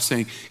so God is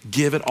saying,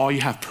 give it all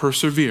you have,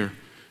 persevere.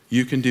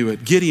 You can do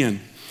it.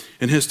 Gideon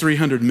and his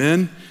 300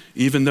 men,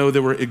 even though they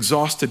were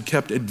exhausted,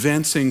 kept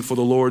advancing for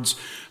the Lord's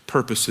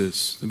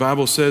purposes. The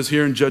Bible says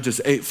here in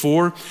Judges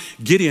 8:4,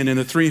 Gideon and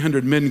the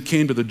 300 men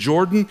came to the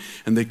Jordan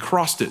and they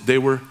crossed it. They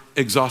were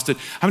exhausted.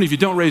 How many of you,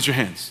 don't raise your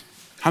hands?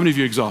 How many of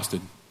you are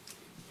exhausted?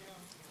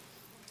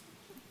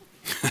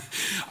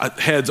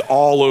 Heads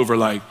all over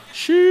like,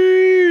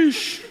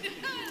 sheesh.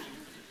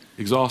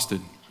 Exhausted.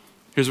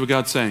 Here's what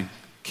God's saying.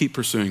 Keep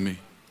pursuing me.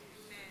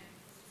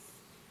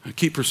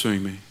 Keep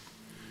pursuing me.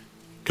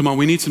 Come on,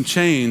 we need some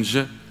change.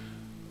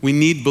 We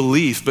need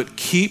belief, but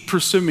keep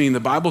pursuing. The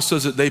Bible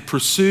says that they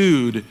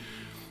pursued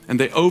and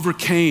they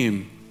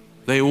overcame.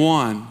 They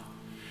won.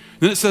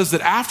 Then it says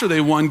that after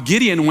they won,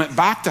 Gideon went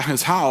back to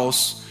his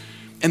house,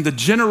 and the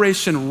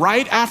generation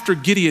right after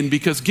Gideon,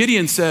 because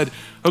Gideon said,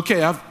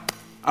 okay,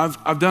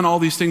 I've done all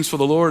these things for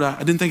the Lord. I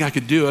didn't think I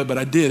could do it, but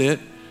I did it.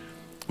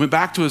 Went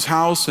back to his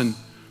house, and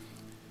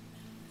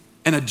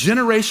a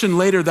generation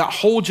later, that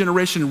whole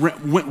generation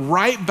went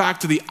right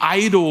back to the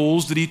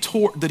idols that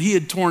he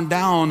had torn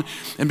down,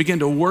 and began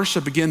to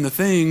worship again the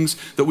things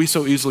that we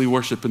so easily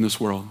worship in this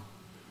world.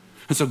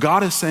 And so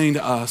God is saying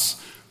to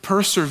us,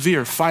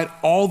 persevere, fight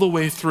all the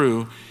way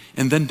through,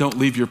 and then don't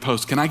leave your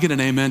post. Can I get an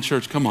amen,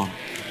 church? Come on.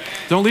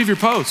 Don't leave your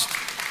post.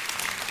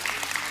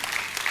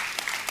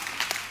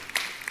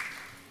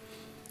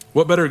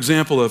 What better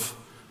example of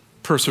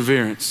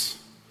perseverance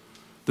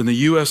than the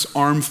U.S.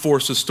 Armed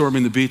Forces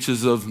storming the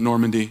beaches of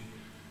Normandy?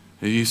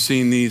 You've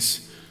seen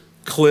these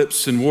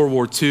clips in World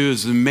War II.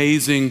 It's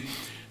amazing.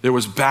 There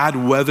was bad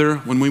weather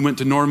when we went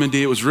to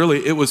Normandy. It was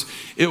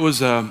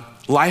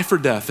life or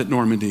death at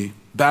Normandy.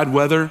 Bad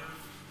weather.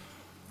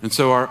 And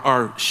so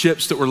our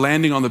ships that were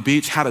landing on the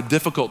beach had a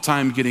difficult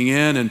time getting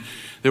in, and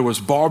there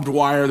was barbed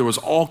wire. There was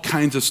all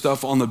kinds of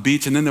stuff on the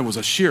beach, and then there was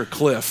a sheer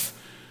cliff,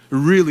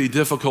 really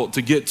difficult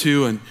to get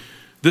to. And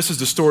this is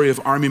the story of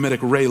Army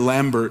medic Ray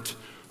Lambert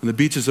on the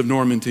beaches of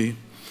Normandy.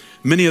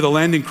 Many of the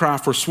landing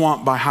craft were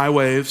swamped by high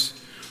waves,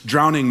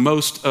 drowning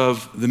most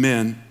of the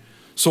men.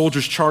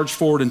 Soldiers charged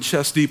forward in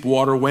chest-deep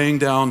water,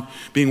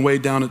 being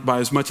weighed down by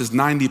as much as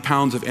 90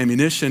 pounds of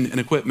ammunition and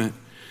equipment.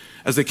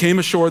 As they came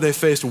ashore, they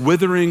faced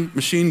withering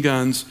machine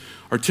guns,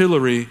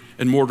 artillery,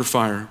 and mortar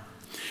fire.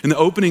 In the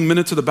opening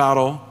minutes of the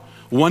battle,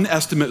 one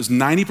estimate was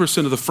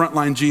 90% of the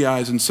frontline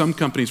GIs in some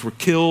companies were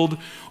killed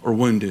or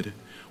wounded.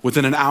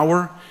 Within an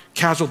hour,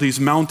 casualties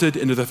mounted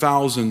into the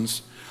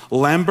thousands.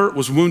 Lambert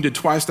was wounded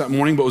twice that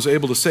morning, but was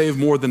able to save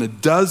more than a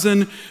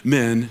dozen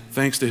men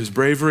thanks to his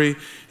bravery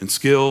and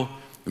skill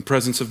and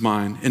presence of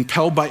mind.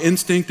 Impelled by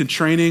instinct and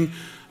training,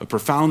 a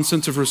profound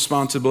sense of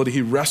responsibility,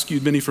 he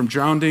rescued many from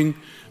drowning,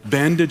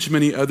 bandaged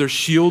many others,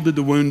 shielded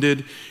the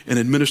wounded, and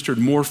administered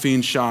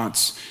morphine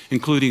shots,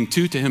 including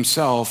 2 to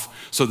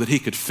himself, so that he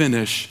could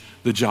finish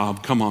the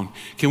job. Come on.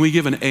 Can we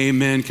give an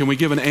amen? Can we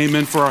give an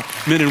amen for our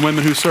men and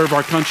women who serve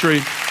our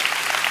country?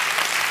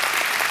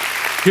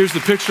 Here's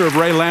the picture of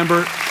Ray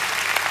Lambert.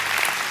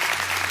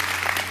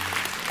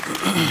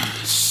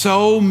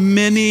 So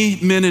many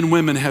men and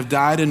women have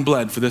died and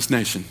bled for this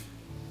nation.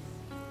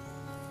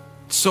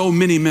 So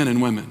many men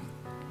and women.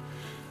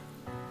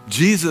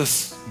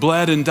 Jesus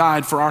bled and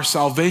died for our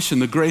salvation,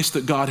 the grace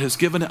that God has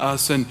given to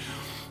us.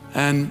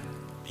 And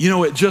you know,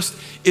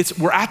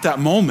 we're at that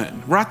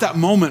moment. We're at that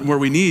moment where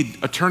we need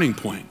a turning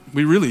point.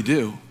 We really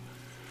do.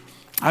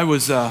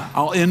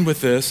 I'll end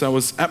with this. I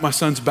was at my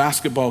son's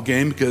basketball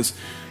game, because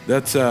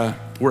that's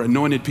where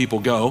anointed people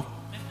go.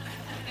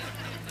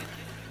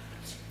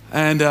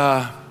 And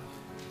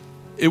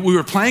we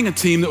were playing a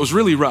team that was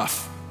really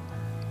rough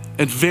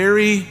and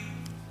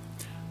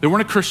they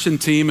weren't a Christian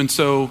team. And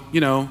so,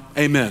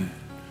 amen.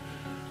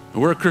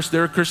 And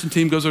they're a Christian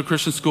team, goes to a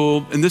Christian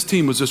school. And this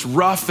team was just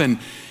rough, and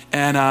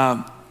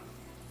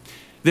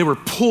they were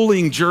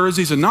pulling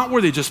jerseys, and not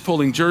were they just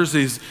pulling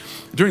jerseys.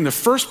 During the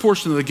first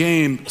portion of the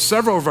game,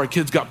 several of our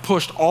kids got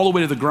pushed all the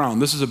way to the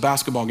ground. This is a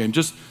basketball game,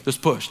 just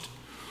pushed.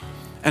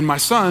 And my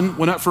son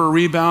went up for a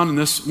rebound, and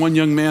this one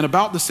young man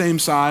about the same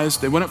size,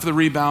 they went up for the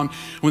rebound.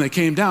 When they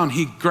came down,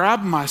 he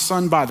grabbed my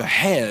son by the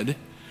head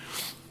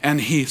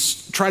and he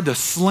tried to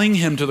sling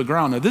him to the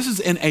ground. Now, this is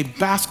in a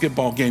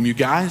basketball game, you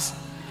guys.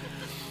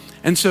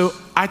 And so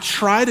I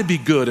try to be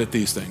good at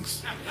these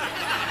things.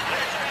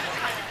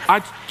 I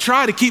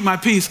try to keep my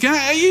peace.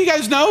 You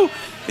guys know?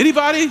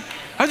 Anybody?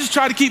 I just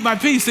try to keep my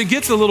peace. It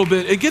gets a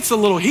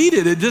little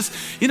heated. It just,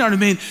 you know what I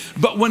mean?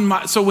 But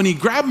when he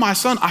grabbed my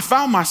son, I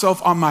found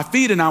myself on my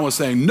feet and I was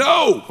saying,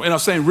 no. And I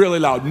was saying really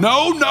loud,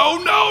 no, no,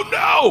 no,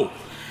 no.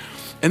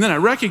 And then I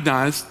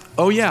recognized,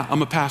 oh yeah,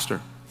 I'm a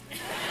pastor.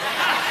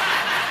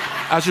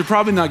 I should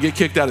probably not get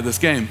kicked out of this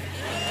game.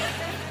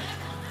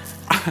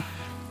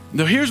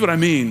 Now here's what I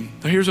mean.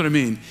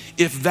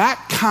 If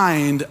that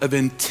kind of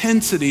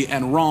intensity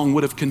and wrong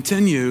would have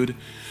continued,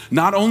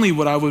 not only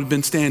would I have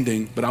been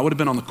standing, but I would have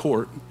been on the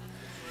court.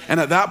 And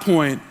at that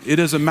point, it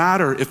doesn't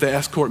matter if they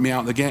escort me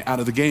out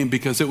of the game,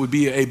 because it would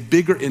be a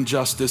bigger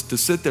injustice to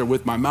sit there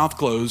with my mouth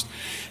closed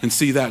and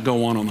see that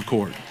go on the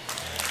court.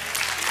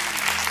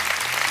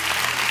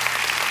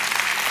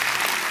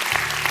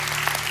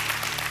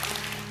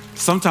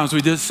 Sometimes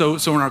we just, so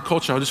in our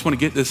culture, I just want to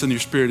get this in your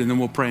spirit and then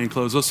we'll pray and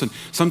close. Listen,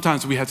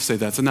 sometimes we have to say,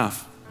 that's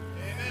enough.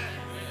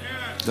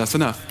 That's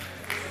enough.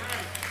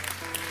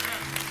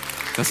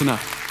 That's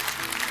enough.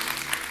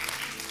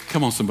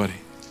 Come on, somebody.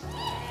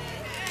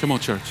 Come on,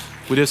 church.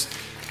 We just,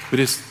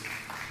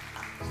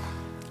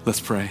 let's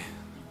pray.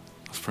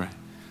 Let's pray.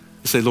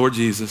 Let's say, Lord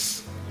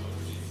Jesus,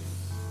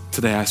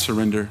 today I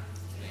surrender.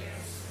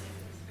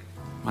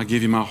 I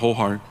give you my whole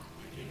heart.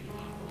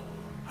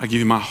 I give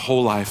you my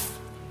whole life.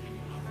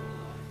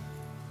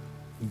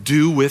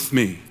 Do with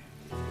me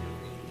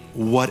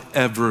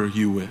whatever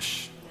you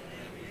wish.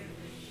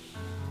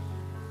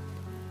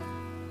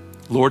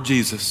 Lord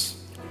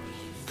Jesus,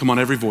 come on,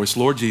 every voice.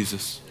 Lord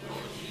Jesus,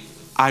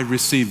 I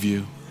receive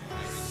you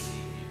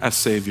as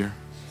Savior.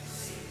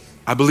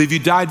 I believe you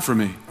died for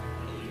me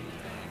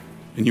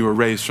and you were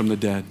raised from the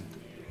dead.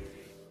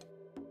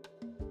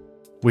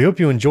 We hope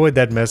you enjoyed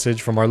that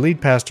message from our lead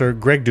pastor,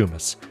 Greg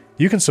Dumas.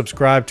 You can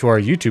subscribe to our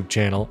YouTube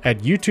channel at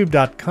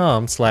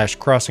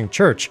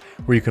youtube.com/crossingchurch,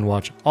 where you can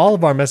watch all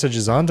of our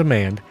messages on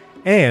demand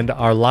and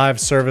our live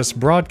service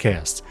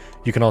broadcasts.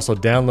 You can also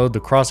download the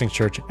Crossing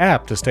Church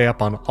app to stay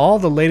up on all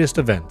the latest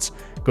events.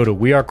 Go to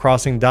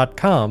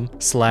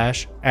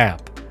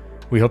wearecrossing.com/app.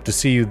 We hope to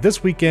see you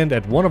this weekend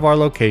at one of our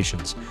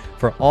locations.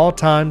 For all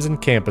times and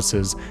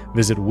campuses,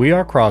 visit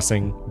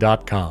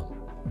wearecrossing.com.